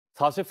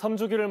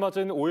43주기를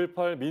맞은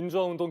 5.18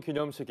 민주화운동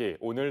기념식이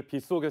오늘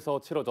빗속에서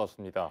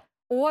치러졌습니다.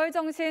 5월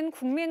정신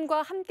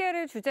국민과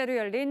함께를 주제로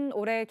열린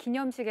올해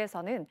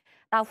기념식에서는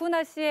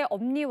나훈아 씨의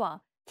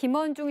엄니'와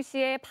김원중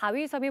씨의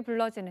바위섬'이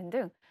불러지는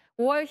등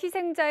 5월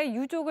희생자의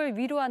유족을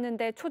위로하는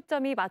데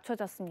초점이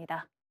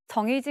맞춰졌습니다.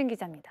 정희진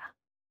기자입니다.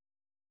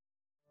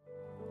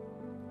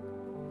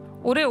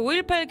 올해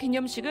 5.18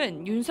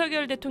 기념식은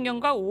윤석열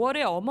대통령과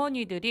 5월의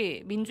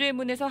어머니들이 민주의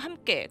문에서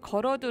함께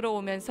걸어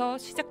들어오면서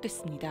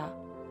시작됐습니다.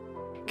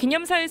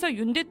 기념사에서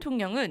윤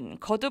대통령은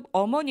거듭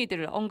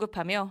어머니들을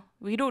언급하며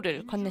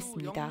위로를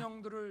건넸습니다.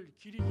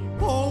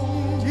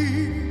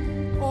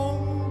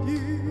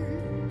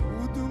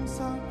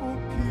 우등산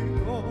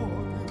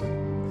꽃피거든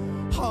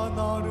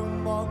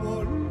한아름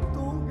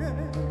망월동에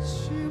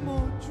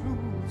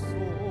심어주소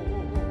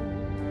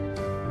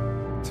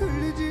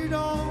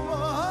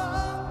들리지라와니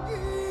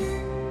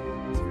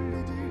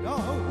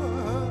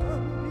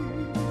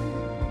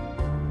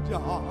자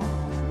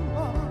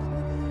그만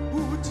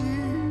우지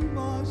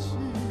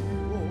마시오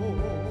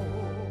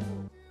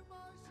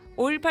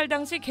 5.18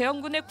 당시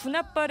계엄군의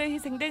군합발에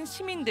희생된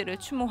시민들을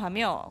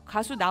추모하며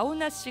가수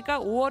나훈아 씨가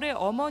 5월의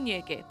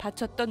어머니에게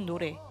바쳤던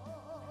노래.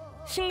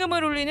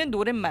 신금을 울리는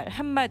노랫말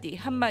한마디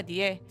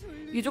한마디에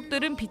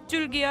유족들은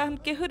빗줄기와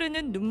함께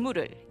흐르는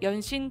눈물을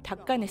연신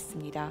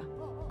닦아냈습니다.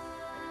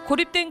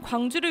 고립된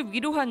광주를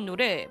위로한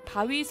노래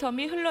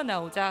바위섬이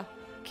흘러나오자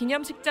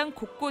기념식장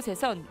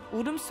곳곳에선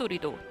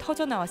울음소리도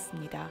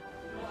터져나왔습니다.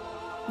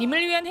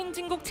 님을 위한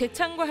행진곡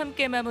재창과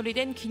함께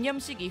마무리된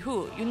기념식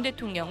이후 윤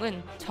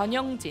대통령은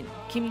전영진,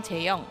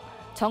 김재영,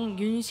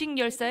 정윤식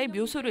열사의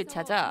묘소를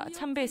찾아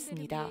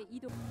참배했습니다.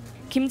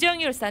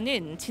 김재영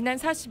열사는 지난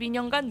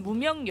 42년간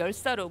무명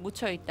열사로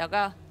묻혀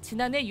있다가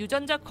지난해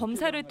유전자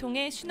검사를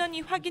통해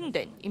신원이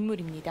확인된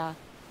인물입니다.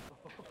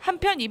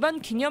 한편 이번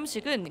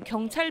기념식은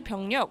경찰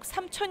병력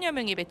 3천여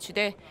명이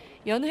배치돼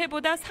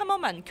연회보다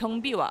삼엄한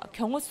경비와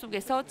경호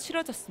속에서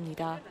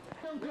치러졌습니다.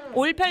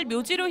 5.18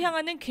 묘지로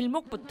향하는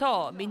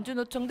길목부터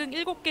민주노총 등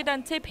 7개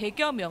단체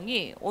 100여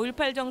명이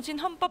 5.18 정신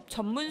헌법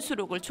전문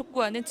수록을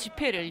촉구하는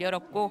집회를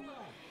열었고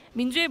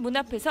민주의 문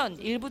앞에선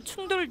일부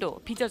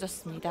충돌도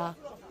빚어졌습니다.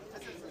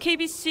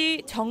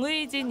 KBC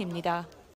정의진입니다.